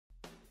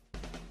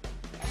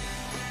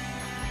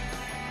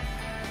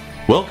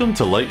Welcome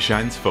to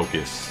LightShine's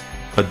Focus,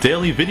 a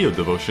daily video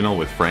devotional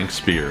with Frank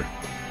Spear.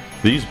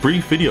 These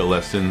brief video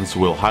lessons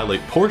will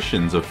highlight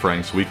portions of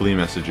Frank's weekly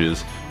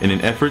messages in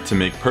an effort to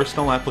make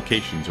personal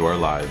application to our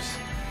lives.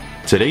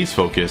 Today's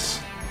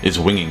focus is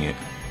winging it.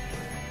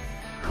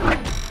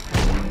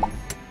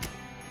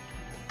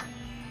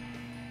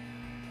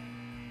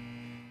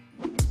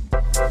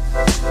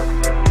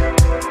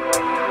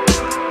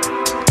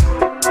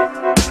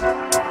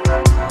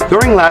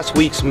 During last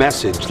week's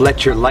message,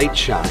 Let Your Light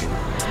Shine,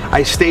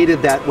 I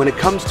stated that when it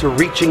comes to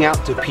reaching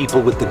out to people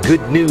with the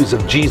good news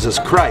of Jesus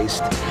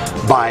Christ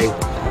by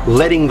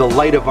letting the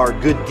light of our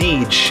good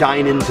deeds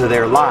shine into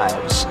their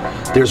lives,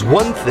 there's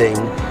one thing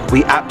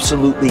we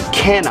absolutely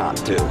cannot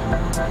do,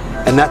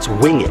 and that's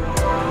wing it.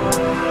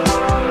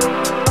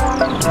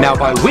 Now,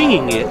 by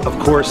winging it, of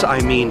course, I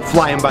mean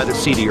flying by the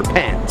seat of your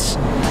pants.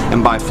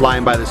 And by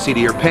flying by the seat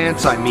of your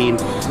pants, I mean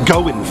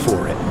going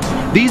for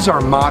it. These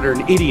are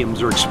modern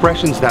idioms or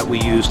expressions that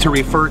we use to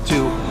refer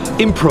to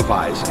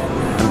improvising.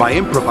 And by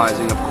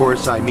improvising, of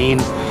course, I mean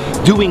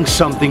doing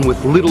something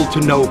with little to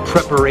no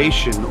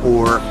preparation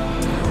or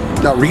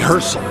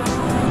rehearsal.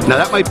 Now,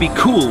 that might be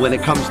cool when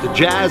it comes to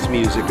jazz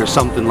music or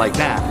something like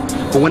that.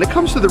 But when it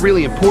comes to the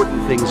really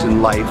important things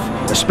in life,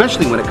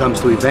 especially when it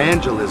comes to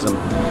evangelism,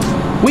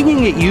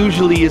 winging it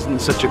usually isn't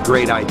such a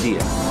great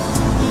idea.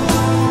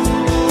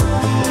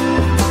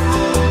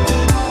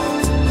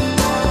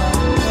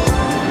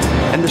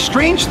 And the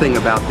strange thing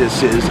about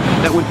this is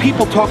that when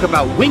people talk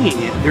about winging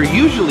it, they're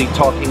usually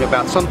talking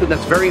about something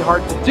that's very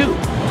hard to do,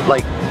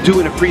 like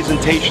doing a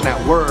presentation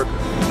at work,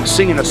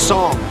 singing a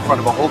song in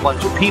front of a whole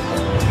bunch of people.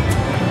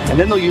 And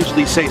then they'll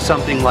usually say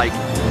something like,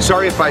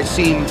 "Sorry if I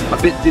seem a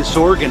bit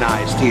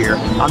disorganized here,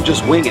 I'm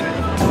just winging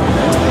it."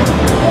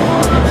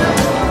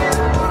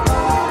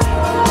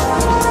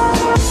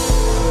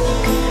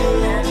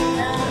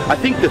 I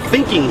think the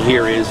thinking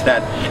here is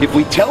that if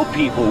we tell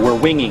people we're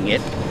winging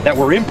it, that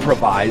we're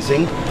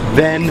improvising,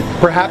 then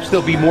perhaps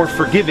they'll be more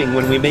forgiving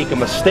when we make a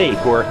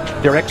mistake, or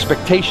their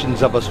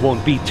expectations of us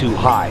won't be too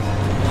high.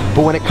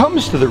 But when it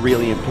comes to the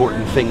really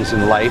important things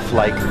in life,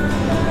 like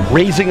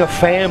raising a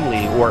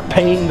family, or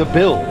paying the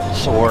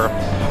bills, or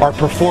our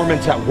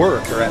performance at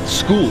work or at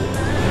school,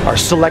 our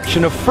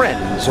selection of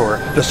friends,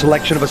 or the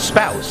selection of a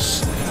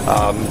spouse,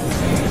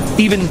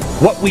 even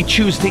what we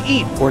choose to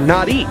eat or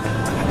not eat,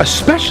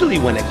 especially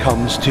when it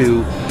comes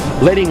to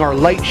letting our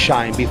light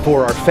shine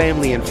before our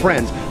family and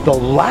friends, the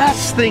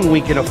last thing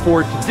we can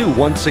afford to do,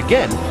 once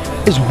again,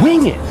 is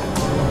wing it.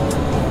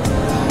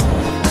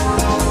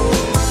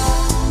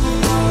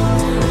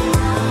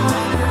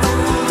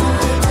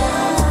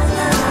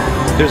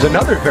 There's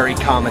another very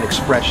common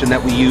expression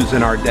that we use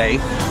in our day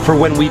for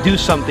when we do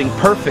something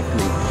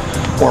perfectly,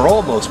 or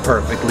almost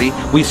perfectly.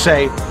 We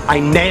say, "I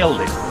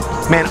nailed it."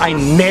 Man, I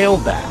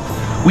nailed that.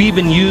 We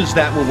even use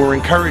that when we're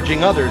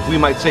encouraging others. We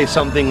might say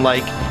something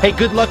like, "Hey,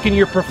 good luck in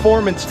your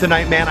performance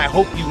tonight, man. I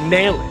hope you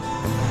nail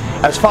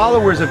it." As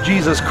followers of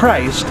Jesus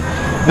Christ,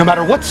 no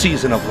matter what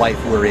season of life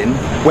we're in,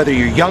 whether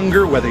you're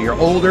younger, whether you're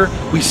older,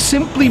 we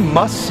simply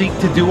must seek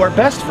to do our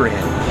best for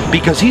Him,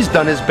 because He's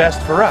done His best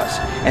for us.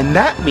 And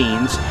that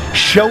means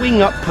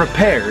showing up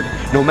prepared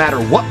no matter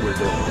what we're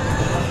doing.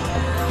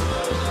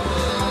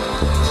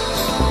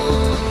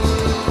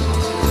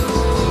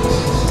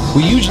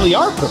 We usually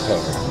are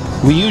prepared.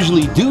 We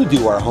usually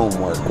do our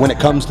homework when it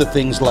comes to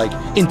things like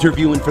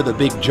interviewing for the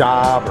big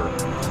job, or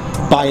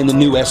buying the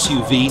new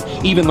SUV,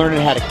 even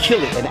learning how to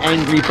kill it in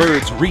Angry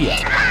Birds Rio.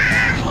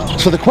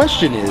 So the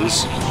question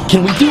is,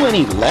 can we do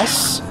any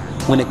less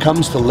when it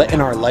comes to letting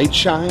our light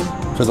shine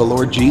for the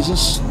Lord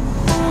Jesus?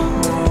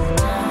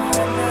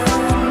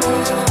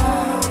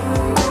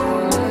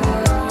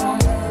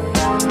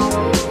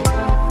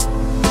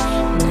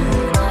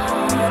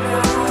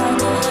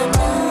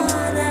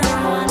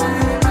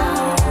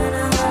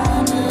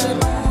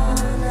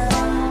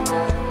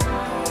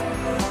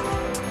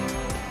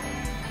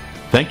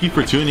 Thank you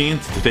for tuning in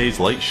to today's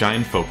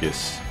LightShine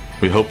Focus.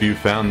 We hope you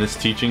found this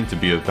teaching to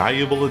be a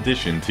valuable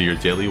addition to your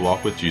daily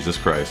walk with Jesus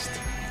Christ.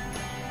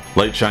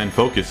 LightShine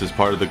Focus is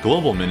part of the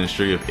global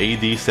ministry of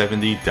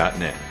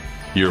AD70.net,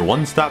 your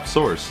one-stop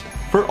source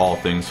for all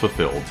things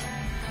fulfilled.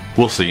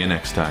 We'll see you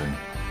next time.